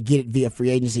definitely going to try to get it via free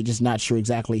agency, just not sure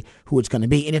exactly who it's going to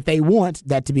be. And if they want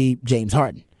that to be James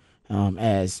Harden,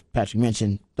 as Patrick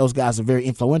mentioned, those guys are very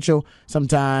influential.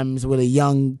 Sometimes with a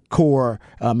young core,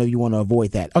 maybe you want to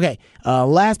avoid that. Okay,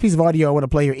 last piece of audio I want to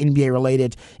play here, NBA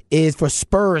related, is for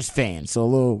Spurs fans. So a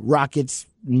little Rockets,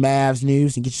 Mavs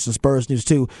news, and get you some Spurs news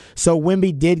too. So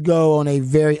Wemby did go on a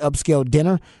very upscale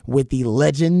dinner with the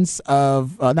legends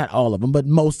of, not all of them, but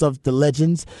most of the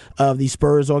legends of the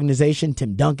Spurs organization.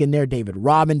 Tim Duncan there, David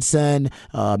Robinson,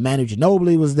 Manu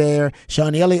Ginobili was there,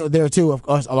 Sean Elliott was there too, of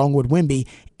course, along with Wemby.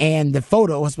 And the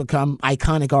photo has become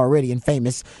iconic already and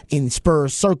famous in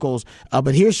Spurs circles.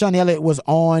 But here Sean Elliott was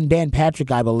on Dan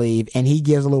Patrick, I believe, and he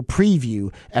gives a little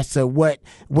preview as to what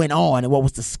went on and what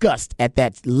was discussed at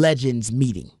that Legends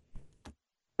meeting.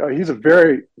 He's a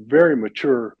very, very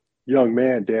mature young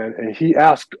man, Dan, and he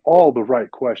asked all the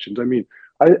right questions.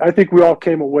 I think we all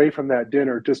came away from that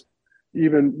dinner just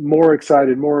even more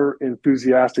excited, more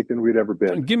enthusiastic than we'd ever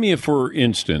been. Give me a for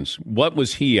instance. What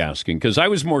was he asking? Because I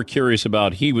was more curious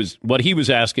about what he was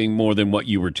asking more than what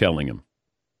you were telling him.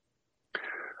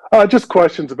 Just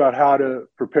questions about how to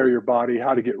prepare your body,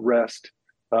 how to get rest,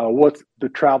 what the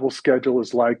travel schedule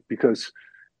is like, because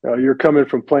you're coming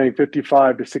from playing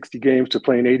 55 to 60 games to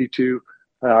playing 82.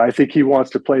 I think he wants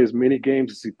to play as many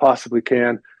games as he possibly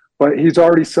can, but he's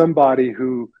already somebody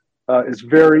who is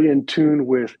very in tune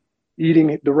with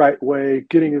eating the right way,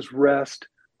 getting his rest.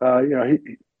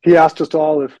 He asked us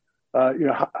all if,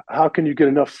 how can you get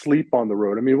enough sleep on the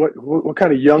road? What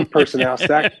kind of young person asked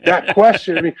that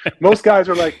question? Most guys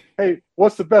are like, hey,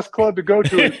 what's the best club to go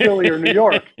to in Philly or New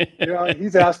York?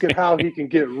 He's asking how he can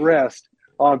get rest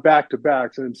on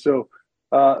back-to-backs. And so,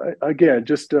 again,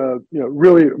 just,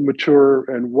 really mature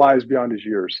and wise beyond his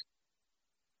years.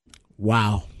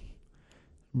 Wow.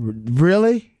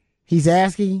 Really? He's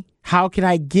asking, how can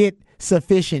I get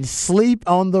sufficient sleep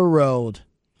on the road?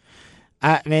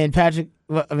 Patrick,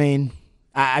 I'm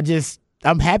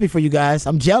happy for you guys.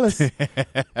 I'm jealous.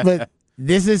 But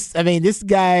this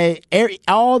guy,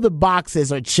 all the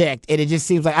boxes are checked, and it just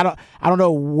seems like I don't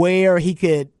know where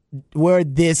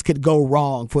this could go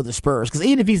wrong for the Spurs. Because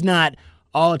even if he's not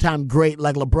all-time great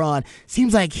like LeBron,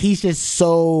 seems like he's just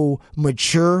so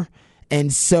mature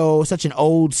and such an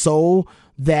old soul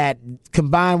that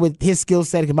combined with his skill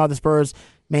set, combined with the Spurs,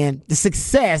 man, the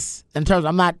success in terms of,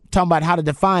 I'm not talking about how to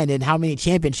define it and how many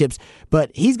championships,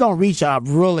 but he's going to reach a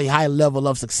really high level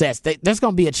of success. There's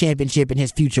going to be a championship in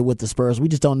his future with the Spurs. We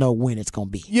just don't know when it's going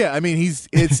to be. Yeah, I mean,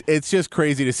 it's just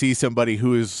crazy to see somebody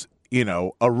who is,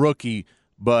 a rookie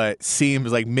but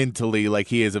seems like mentally like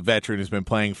he is a veteran who's been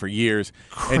playing for years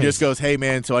and just goes, hey,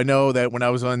 man, so I know that when I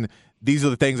was on – these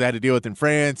are the things I had to deal with in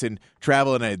France and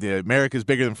travel, and America's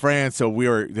bigger than France, so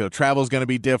travel's going to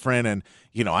be different. And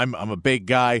I'm a big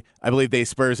guy. I believe the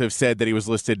Spurs have said that he was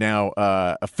listed now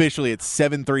officially at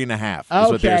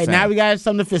 7'3.5". Okay, now we got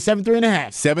something for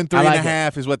 7'3.5".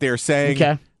 7'3.5" is what they are saying.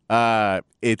 Okay,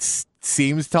 it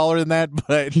seems taller than that,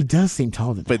 but he does seem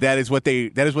taller than that. But that is what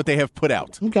they have put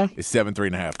out. Okay, it's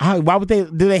 7'3.5". Why would they?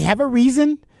 Do they have a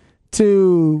reason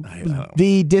to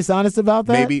be dishonest about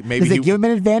that? Maybe does it give him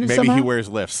an advantage? Maybe somehow? he wears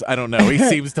lifts. I don't know. He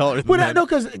seems taller than that. No,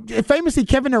 because famously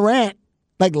Kevin Durant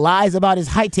lies about his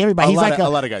height to everybody. A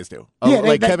lot of guys do.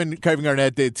 Kevin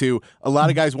Garnett did too. A lot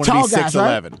of guys want to be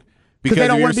 6'11". Right? Because they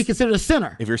don't want to be considered a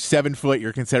center. If you're 7 foot,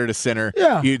 you're considered a center.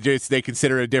 Yeah. They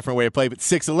consider it a different way to play. But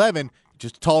 6'11",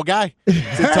 just a tall guy.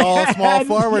 It's a tall, small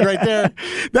forward right there.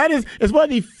 It's one of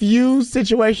the few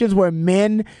situations where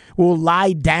men will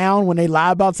lie down when they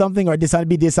lie about something or decide to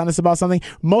be dishonest about something.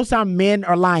 Most time men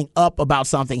are lying up about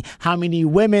something. How many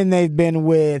women they've been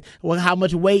with, how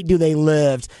much weight do they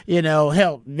lift,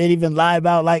 hell, men even lie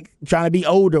about trying to be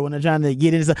older when they're trying to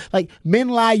get into something. Men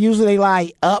usually they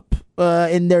lie up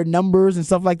in their numbers and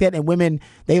stuff like that, and women,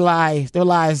 their lies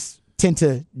tend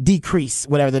to decrease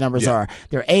whatever the numbers are.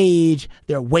 Their age,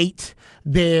 their weight,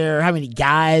 how many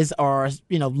guys or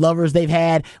lovers they've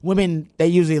had. Women, they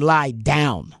usually lie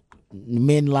down.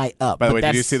 Men lie up. By the way,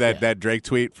 did you see that Drake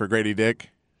tweet for Grady Dick?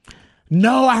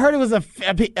 No, I heard it was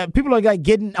people are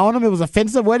getting on him. It was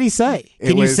offensive. What did he say?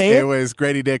 Can you say it? It was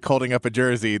Grady Dick holding up a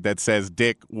jersey that says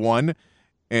Dick won,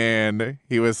 and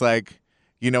he was like,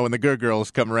 when the good girls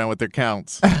come around with their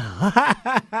counts.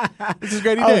 This is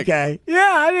Grady Dick. Okay.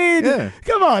 Yeah,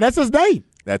 come on. That's his name.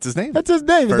 That's his name.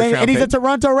 And he's a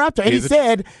Toronto Raptor. And he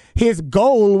said his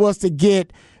goal was to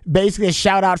get basically a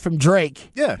shout-out from Drake.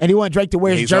 Yeah. And he wanted Drake to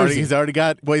wear his jersey. He's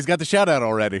got the shout-out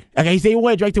already. Okay, he said he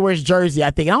wanted Drake to wear his jersey,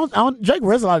 I think. Drake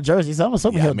wears a lot of jerseys, so I'm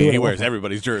assuming he'll do it. He wears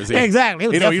everybody's jersey. Exactly.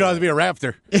 You don't have to be a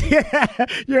Raptor.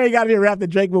 You ain't got to be a Raptor.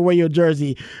 Drake will wear your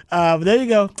jersey. But there you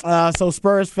go. So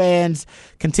Spurs fans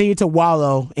continue to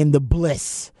wallow in the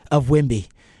bliss of Wemby.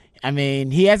 I mean,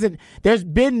 there's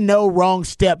been no wrong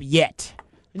step yet.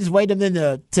 Just wait them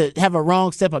to have a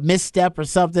wrong step, a misstep or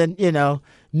something,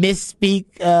 misspeak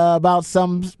about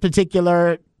some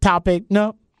particular topic.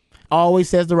 No, always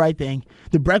says the right thing.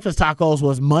 The breakfast tacos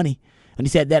was money. And he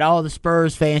said that all the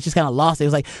Spurs fans just kind of lost it. He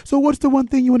was like, so what's the one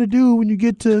thing you want to do when you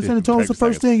get to San Antonio? What's the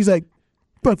first thing? He's like,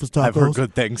 breakfast tacos. I've heard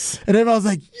good things. And everyone's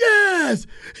like, yes,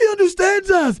 he understands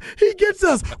us. He gets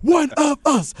us. One of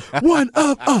us. One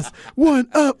of us. One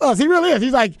of us. He really is.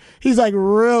 He's like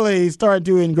really starting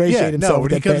to ingratiate himself. No,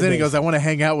 when he comes in, he goes, I want to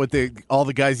hang out with all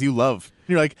the guys you love.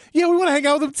 You're like, yeah, we want to hang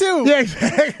out with them too. Yeah,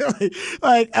 exactly.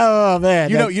 Oh man.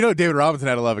 You know, David Robinson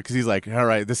had to love it because he's like, all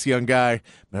right, this young guy, I'm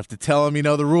gonna have to tell him,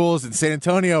 the rules in San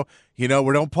Antonio. We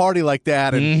don't party like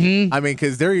that. And I mean,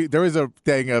 because there was a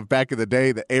thing of back in the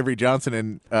day that Avery Johnson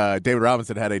and David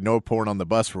Robinson had a no porn on the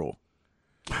bus rule.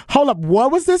 Hold up,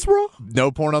 what was this rule?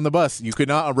 No porn on the bus. You could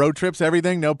not on road trips,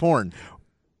 everything, no porn.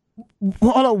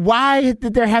 Hold on, why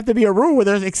did there have to be a rule where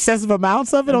there's excessive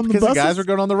amounts of it on the buses? Because the guys were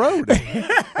going on the road.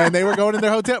 And they were going in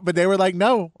their hotel, but they were like,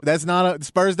 no, that's not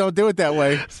Spurs don't do it that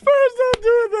way. Spurs don't do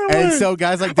it that way. And so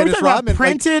guys like Dennis Rodman.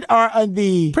 Printed or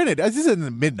the... Printed. This is in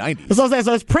the mid-90s. That's what I'm saying.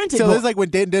 So it's printed. So this is like when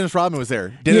Dennis Rodman was there.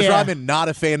 Dennis Rodman, not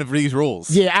a fan of these rules.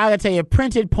 Yeah, I gotta tell you,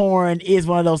 printed porn is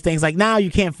one of those things. Like now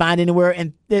you can't find anywhere,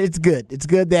 and it's good. It's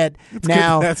good that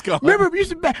now... That's gone. Remember,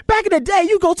 back in the day,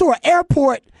 you go to an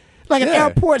airport... Like an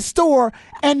airport store,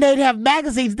 and they'd have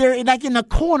magazines there, and like in the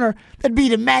corner, there'd be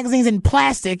the magazines in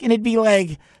plastic, and it'd be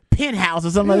like Penthouse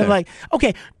or something. Like,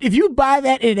 okay, if you buy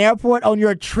that in an airport on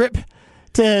your trip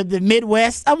to the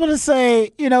Midwest, I'm gonna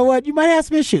say, you know what, you might have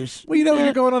some issues. Well, when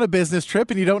you're going on a business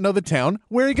trip and you don't know the town,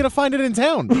 where are you gonna find it in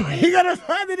town? You gotta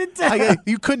find it in town.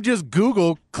 You couldn't just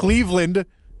Google Cleveland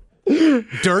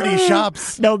dirty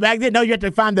shops. No, back then, you had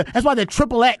to find that's why the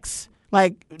XXX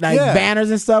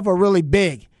banners and stuff are really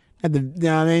big. You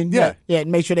know what I mean? Yeah. Yeah,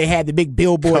 make sure they had the big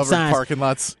billboard covered signs. Parking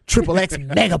lots. XXX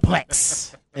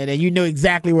Megaplex. and then you knew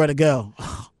exactly where to go.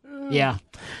 Yeah.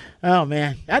 Oh,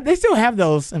 man. They still have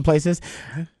those in places.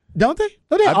 Don't they?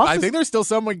 I think there's still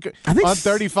someone on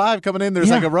 35 coming in. There's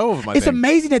like a row of them. It's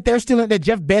amazing that they're still in, that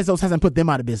Jeff Bezos hasn't put them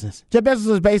out of business. Jeff Bezos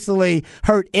has basically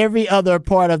hurt every other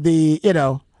part of the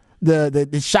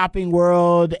shopping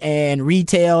world and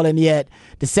retail, and yet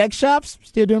the sex shops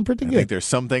still doing pretty good. I think there's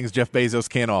some things Jeff Bezos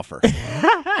can't offer.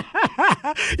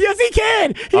 Yes, he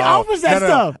can. He offers that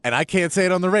stuff. And I can't say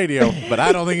it on the radio, but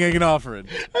I don't think he can offer it. I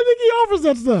think he offers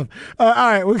that stuff. All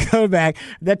right, we're coming back.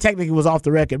 That technically was off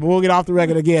the record, but we'll get off the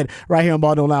record again right here on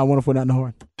Ball Don't Lie, 104.9 The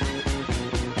Horn.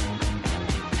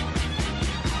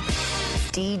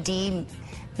 DD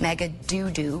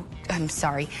Mangudu.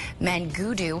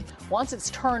 Once it's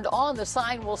turned on, the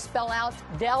sign will spell out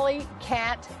Deli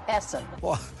Cat Essen.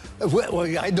 Well,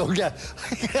 I don't get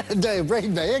the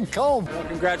brain man comb. Well,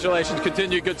 congratulations.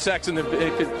 Continue good sex in the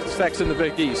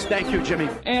Big East. Thank you, Jimmy.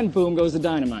 And boom goes the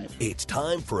dynamite. It's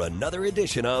time for another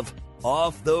edition of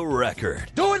Off the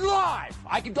Record. Do it live.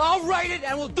 I'll write it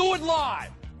and we'll do it live.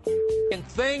 And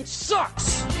thing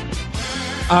sucks.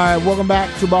 All right, welcome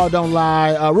back to Ball Don't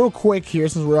Lie. Real quick here,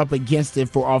 since we're up against it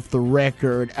for Off the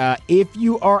Record. If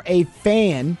you are a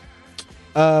fan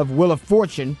of Wheel of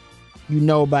Fortune, you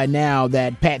know by now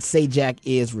that Pat Sajak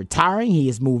is retiring. He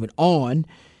is moving on,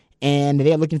 and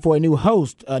they're looking for a new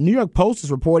host. New York Post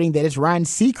is reporting that it's Ryan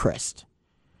Seacrest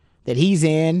that he's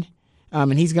in,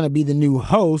 and he's going to be the new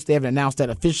host. They haven't announced that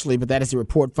officially, but that is a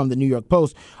report from the New York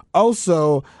Post.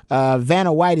 Also,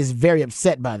 Vanna White is very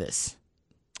upset by this.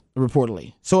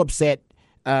 Reportedly. So upset,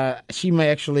 she may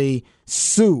actually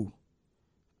sue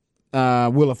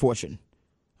Wheel of Fortune.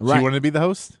 Right. She wanted to be the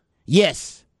host?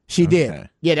 Yes, she did.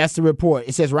 Yeah, that's the report.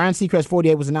 It says Ryan Seacrest,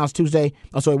 48, was announced Tuesday.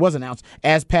 So it was announced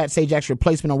as Pat Sajak's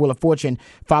replacement on Wheel of Fortune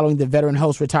following the veteran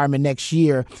host retirement next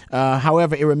year.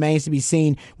 However, it remains to be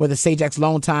seen whether Sajak's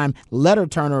longtime letter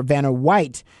turner, Vanna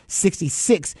White,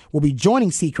 66, will be joining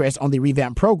Seacrest on the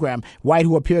revamped program. White,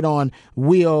 who appeared on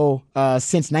Wheel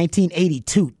since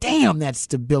 1982. Damn, that's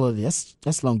stability.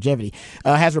 That's longevity.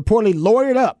 Has reportedly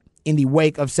lawyered up in the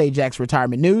wake of Sajak's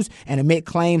retirement news, and amid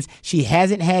claims she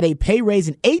hasn't had a pay raise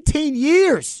in 18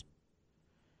 years.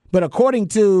 But according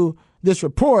to this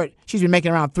report, she's been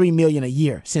making around $3 million a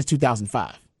year since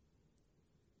 2005.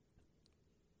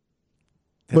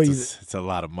 It's a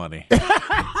lot of money.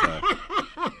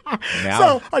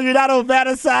 So, are you not on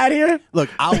Vanna's side here? Look,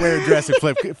 I'll wear a dress and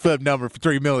flip number for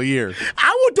 $3 million a year.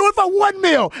 I will do it for $1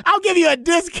 million. I'll give you a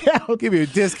discount. Give you a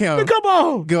discount. Come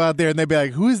on. Go out there and they'll be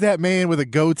like, who's that man with a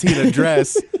goatee and a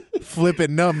dress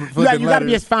flipping numbers? You got to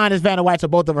be as fine as Vanna White, so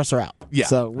both of us are out. Yeah.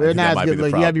 So we're not as good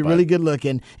looking. You got to be really good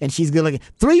looking, and she's good looking.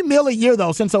 $3 million a year,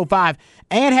 though, since 2005,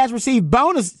 and has received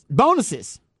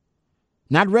bonuses.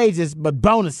 Not raises, but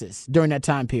bonuses during that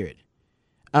time period.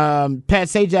 Pat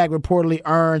Sajak reportedly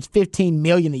earns $15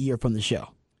 million a year from the show.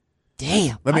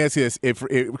 Damn. Let me ask you this: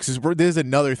 because there's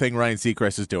another thing Ryan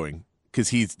Seacrest is doing, because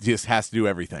he just has to do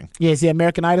everything. Yeah, is he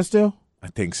American Idol still? I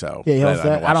think so. Yeah, he hosts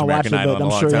that. I don't watch it, but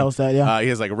I'm sure he hosts that. Yeah, he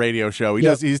has like a radio show. He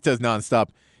just does nonstop.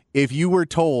 If you were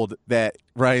told that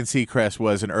Ryan Seacrest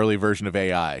was an early version of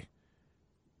AI,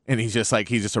 and he's just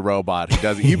a robot who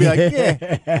does it, you'd be like, yeah,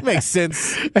 it makes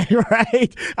sense.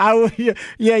 Right?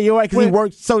 Yeah, you're right, because he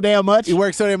works so damn much. He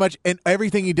works so damn much, and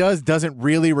everything he does doesn't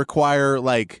really require,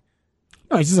 no,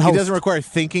 he's just a host. He doesn't require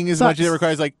tking as much as it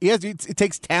requires, it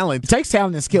takes talent. It takes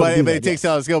talent and skill. But it takes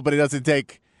talent and skill, but it doesn't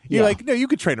take... You're no, you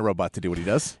could train a robot to do what he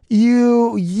does.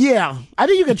 I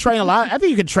think you can train a lot. I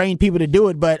think you can train people to do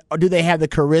it, but do they have the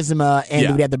charisma and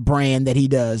do they have the brand that he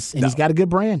does? And he's got a good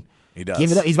brand. He does.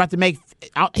 Give it up. He's about to make.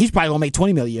 He's probably gonna make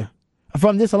 $20 million a year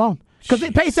from this alone. Because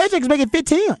Pat Sajak is making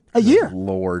 $15 a year.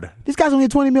 Lord, these guys only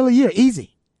get $20 million a year,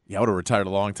 easy. Yeah, I would have retired a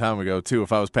long time ago too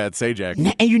if I was Pat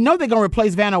Sajak. And you know they're gonna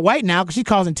replace Vanna White now because she's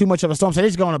causing too much of a storm. So they're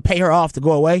just gonna pay her off to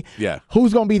go away. Yeah.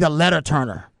 Who's gonna be the letter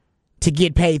turner to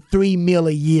get paid $3 million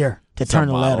a year to turn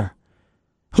a letter?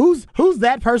 Who's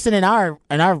that person in our?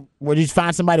 Would you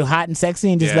find somebody hot and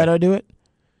sexy and just let her do it?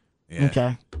 Yeah.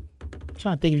 Okay.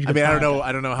 Trying to think if you could I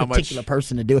don't know how much particular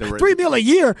person to do it. $3 million a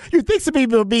year. You think some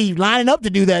people will be lining up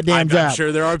to do that damn job? I'm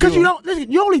sure there are people. Because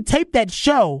you only tape that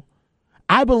show,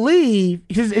 I believe,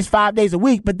 because it's 5 days a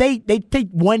week, but they take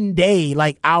one day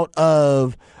out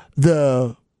of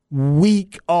the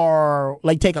week or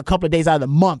take a couple of days out of the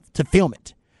month to film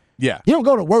it. Yeah. You don't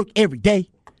go to work every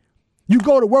day. You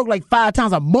go to work 5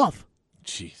 times a month.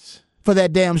 Jeez. For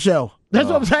that damn show. That's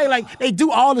what I'm saying. They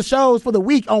do all the shows for the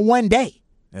week on one day.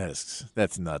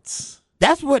 That's nuts.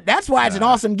 That's why it's an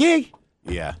awesome gig.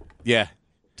 Yeah.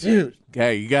 Dude.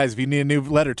 Okay, you guys, if you need a new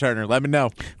letter turner, let me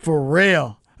know. For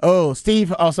real. Oh,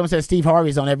 Steve. Oh, someone said Steve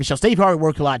Harvey's on every show. Steve Harvey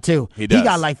worked a lot, too. He does. He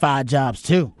got like 5 jobs,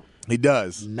 too. He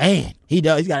does. Man, he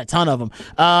does. He's got a ton of them.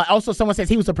 Also, someone says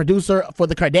he was a producer for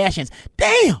the Kardashians.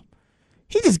 Damn.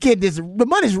 He just get this. The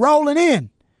money's rolling in.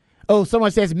 Oh,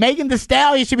 someone says Megan Thee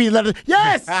Stallion should be the letter.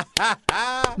 Yes!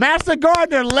 Master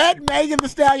Gardner, let Megan Thee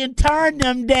Stallion turn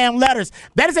them damn letters.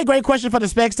 That is a great question for the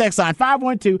Specs text line.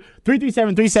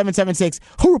 512-337-3776.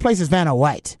 Who replaces Vanna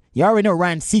White? You already know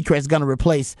Ryan Seacrest is going to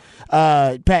replace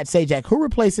Pat Sajak. Who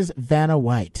replaces Vanna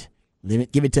White?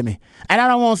 Give it to me. And I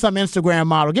don't want some Instagram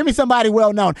model. Give me somebody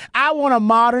well-known. I want a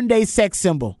modern-day sex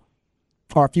symbol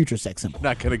or a future sex symbol. I'm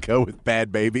not going to go with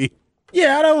Bad Baby.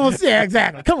 Yeah, I don't want to say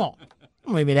exactly. Come on.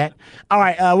 Maybe that. All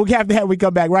right, we'll have that when we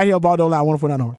come back right here on Baldo Line 104.9 Horn.